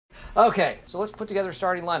Okay, so let's put together a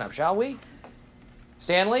starting lineup, shall we?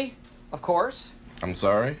 Stanley, of course. I'm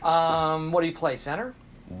sorry? What do you play, center?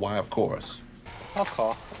 Why, of course. I'll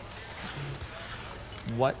call.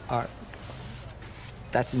 What are...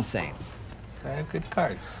 That's insane. I have good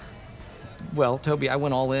cards. Well, Toby, I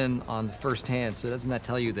went all in on the first hand, so doesn't that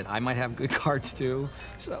tell you that I might have good cards too?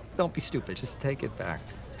 So don't be stupid, just take it back.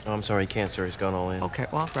 Oh, I'm sorry, he can't, sir. He's gone all in. Okay,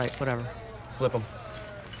 well, right, whatever. Flip him.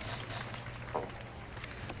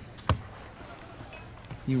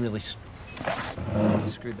 You really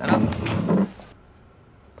screwed that up.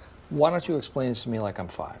 Why don't you explain this to me like I'm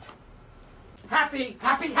 5? Happy,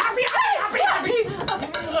 happy, happy, happy, happy,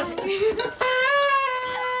 happy!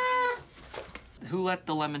 Who let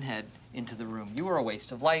the lemon head into the room? You are a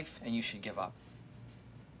waste of life, and you should give up.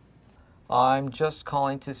 I'm just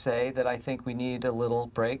calling to say that I think we need a little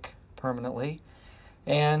break permanently.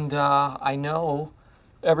 And I know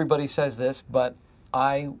everybody says this, but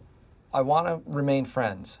I want to remain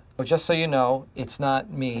friends. But just so you know, it's not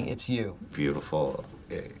me, it's you. Beautiful.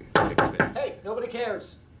 Hey, nobody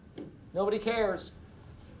cares. Nobody cares.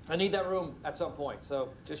 I need that room at some point, so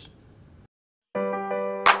just